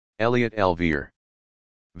ELLIOTT VERE.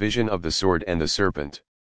 Vision of the Sword and the Serpent.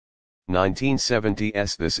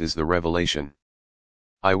 1970s. This is the revelation.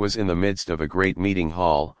 I was in the midst of a great meeting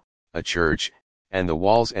hall, a church, and the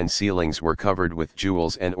walls and ceilings were covered with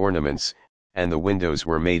jewels and ornaments, and the windows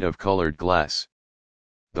were made of colored glass.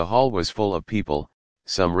 The hall was full of people,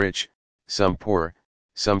 some rich, some poor,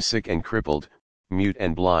 some sick and crippled, mute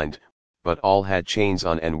and blind, but all had chains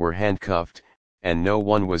on and were handcuffed, and no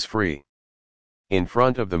one was free. In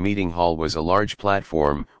front of the meeting hall was a large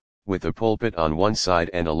platform, with a pulpit on one side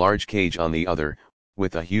and a large cage on the other,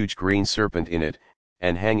 with a huge green serpent in it,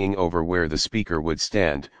 and hanging over where the speaker would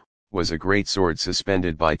stand, was a great sword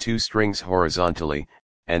suspended by 2 strings horizontally,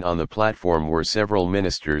 and on the platform were several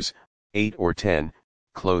ministers, 8 or 10,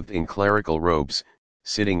 clothed in clerical robes,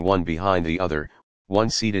 sitting one behind the other, one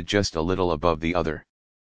seated just a little above the other.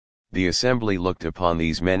 The assembly looked upon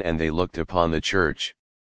these men and they looked upon the church.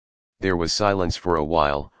 There was silence for a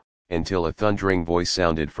while, until a thundering voice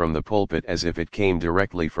sounded from the pulpit as if it came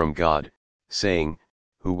directly from God, saying,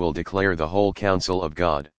 "Who will declare the whole counsel of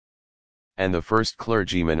God?" And the first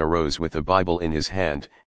clergyman arose with a Bible in his hand,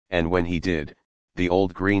 and when he did, the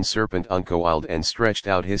old green serpent uncoiled and stretched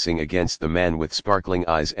out hissing against the man with sparkling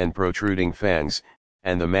eyes and protruding fangs,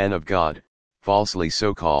 and the man of God, falsely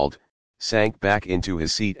so called, sank back into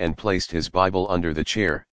his seat and placed his Bible under the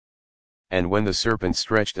chair. And when the serpent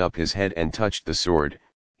stretched up his head and touched the sword,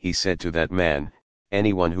 he said to that man,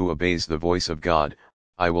 "Anyone who obeys the voice of God,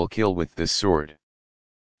 I will kill with this sword."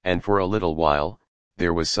 And for a little while,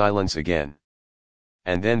 there was silence again.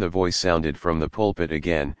 And then the voice sounded from the pulpit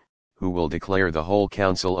again, "Who will declare the whole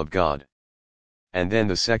counsel of God?" And then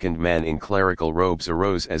the second man in clerical robes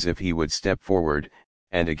arose as if he would step forward,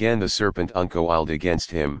 and again the serpent uncoiled against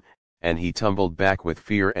him, and he tumbled back with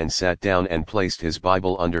fear and sat down and placed his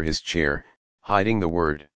Bible under his chair, hiding the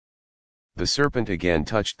word. The serpent again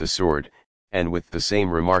touched the sword, and with the same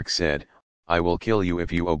remark said, "I will kill you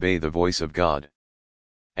if you obey the voice of God."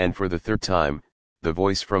 And for the third time, the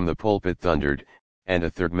voice from the pulpit thundered, and a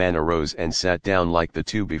third man arose and sat down like the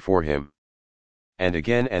 2 before him. And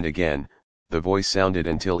again, the voice sounded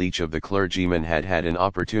until each of the clergymen had had an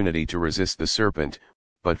opportunity to resist the serpent,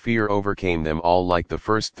 but fear overcame them all like the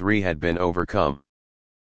first 3 had been overcome.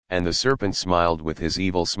 And the serpent smiled with his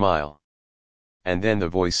evil smile. And then the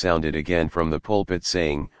voice sounded again from the pulpit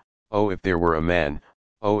saying, "Oh, if there were a man,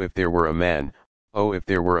 oh, if there were a man, oh, if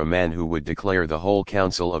there were a man who would declare the whole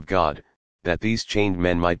counsel of God, that these chained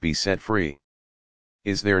men might be set free.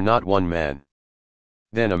 Is there not one man?"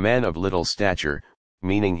 Then a man of little stature,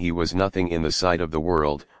 meaning he was nothing in the sight of the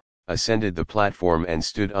world, ascended the platform and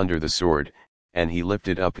stood under the sword, and he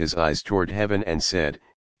lifted up his eyes toward heaven and said,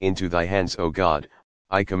 "Into thy hands, O God,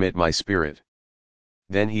 I commit my spirit."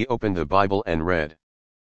 Then he opened the Bible and read.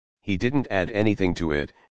 He didn't add anything to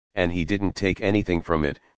it, and he didn't take anything from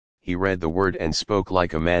it, he read the word and spoke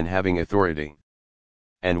like a man having authority.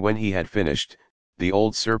 And when he had finished, the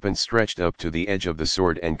old serpent stretched up to the edge of the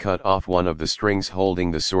sword and cut off one of the strings holding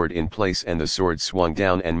the sword in place, and the sword swung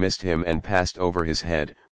down and missed him and passed over his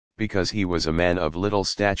head, because he was a man of little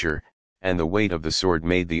stature, and the weight of the sword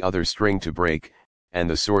made the other string to break, and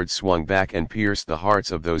the sword swung back and pierced the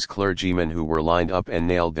hearts of those clergymen who were lined up and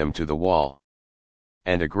nailed them to the wall.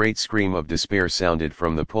 And a great scream of despair sounded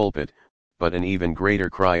from the pulpit, but an even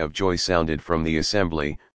greater cry of joy sounded from the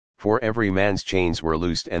assembly, for every man's chains were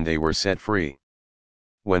loosed and they were set free.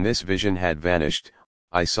 When this vision had vanished,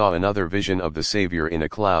 I saw another vision of the Savior in a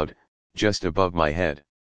cloud, just above my head.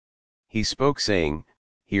 He spoke saying,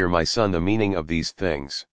 "Hear, my son, the meaning of these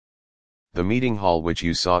things. The meeting hall which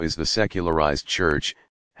you saw is the secularized church,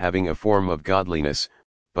 having a form of godliness,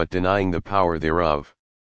 but denying the power thereof.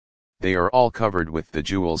 They are all covered with the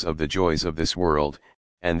jewels of the joys of this world,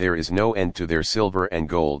 and there is no end to their silver and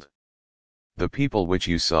gold. The people which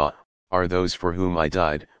you saw, are those for whom I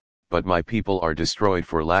died, but my people are destroyed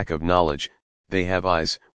for lack of knowledge. They have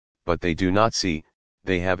eyes, but they do not see,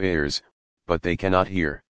 they have ears, but they cannot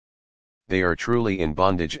hear. They are truly in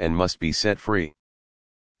bondage and must be set free."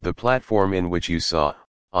 The platform in which you saw,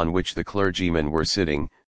 on which the clergymen were sitting,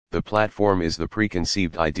 the platform is the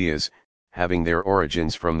preconceived ideas, having their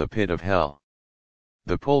origins from the pit of hell.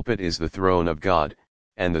 The pulpit is the throne of God,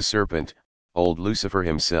 and the serpent, old Lucifer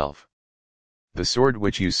himself. The sword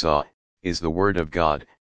which you saw, is the word of God,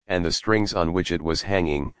 and the strings on which it was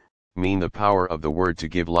hanging, mean the power of the word to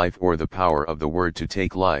give life or the power of the word to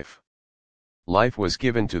take life. Life was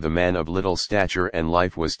given to the man of little stature, and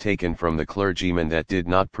life was taken from the clergyman that did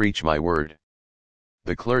not preach my word.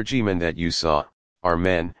 The clergymen that you saw, are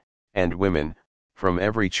men, and women, from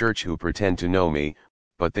every church who pretend to know me,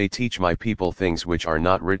 but they teach my people things which are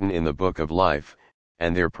not written in the book of life,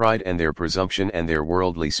 and their pride and their presumption and their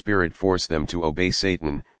worldly spirit force them to obey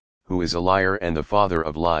Satan, who is a liar and the father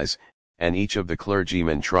of lies, and each of the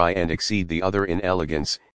clergymen try and exceed the other in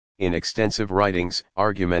elegance, in extensive writings,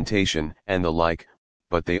 argumentation, and the like,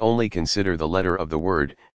 but they only consider the letter of the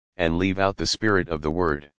word, and leave out the spirit of the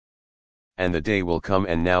word. And the day will come,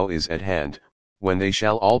 and now is at hand, when they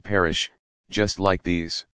shall all perish, just like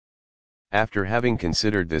these. After having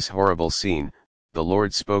considered this horrible scene, the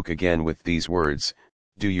Lord spoke again with these words,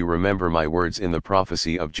 Do you remember my words in the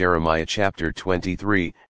prophecy of Jeremiah chapter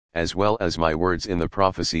 23, as well as my words in the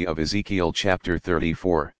prophecy of Ezekiel chapter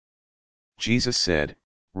 34? Jesus said,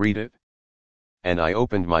 Read it. And I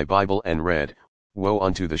opened my Bible and read, Woe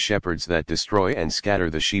unto the shepherds that destroy and scatter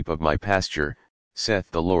the sheep of my pasture,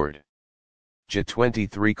 saith the Lord. J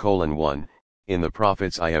 23:1, In the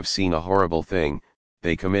prophets I have seen a horrible thing,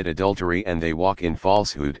 they commit adultery and they walk in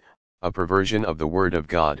falsehood, a perversion of the word of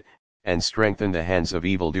God, and strengthen the hands of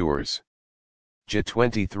evildoers. J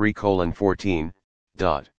 23:14.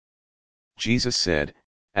 Jesus said,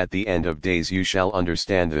 At the end of days you shall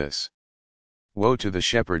understand this. Woe to the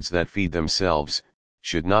shepherds that feed themselves,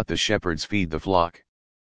 should not the shepherds feed the flock?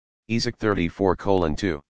 Ezek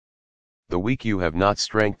 34:2. The weak you have not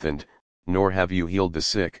strengthened, nor have you healed the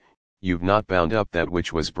sick, you've not bound up that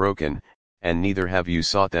which was broken, and neither have you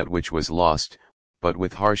sought that which was lost, but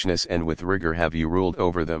with harshness and with rigor have you ruled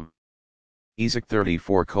over them. Ezek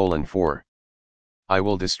 34:4. I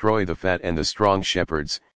will destroy the fat and the strong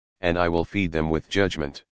shepherds, and I will feed them with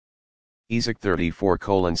judgment. Ezek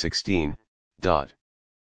 34:16.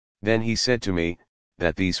 Then he said to me,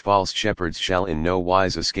 that these false shepherds shall in no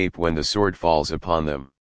wise escape when the sword falls upon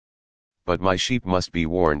them. But my sheep must be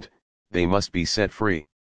warned, they must be set free.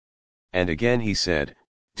 And again he said,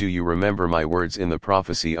 Do you remember my words in the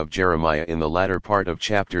prophecy of Jeremiah in the latter part of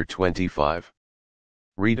chapter 25?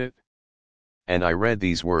 Read it. And I read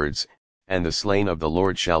these words, And the slain of the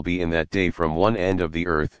Lord shall be in that day from one end of the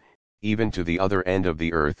earth, even to the other end of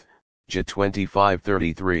the earth. J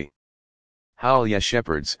 25:33. Howl ye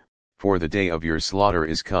shepherds, for the day of your slaughter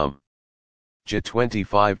is come. J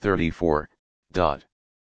 25:34.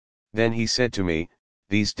 Then he said to me,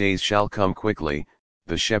 These days shall come quickly,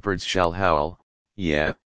 the shepherds shall howl,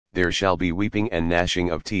 yea, there shall be weeping and gnashing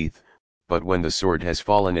of teeth, but when the sword has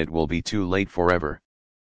fallen it will be too late forever.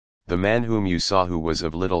 The man whom you saw who was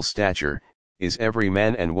of little stature, is every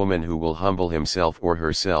man and woman who will humble himself or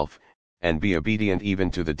herself, and be obedient even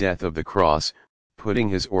to the death of the cross, putting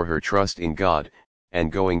his or her trust in God,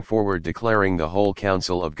 and going forward declaring the whole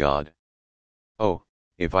counsel of God. Oh,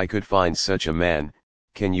 if I could find such a man,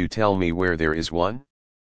 can you tell me where there is one?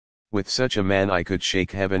 With such a man I could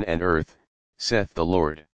shake heaven and earth, saith the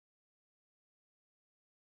Lord.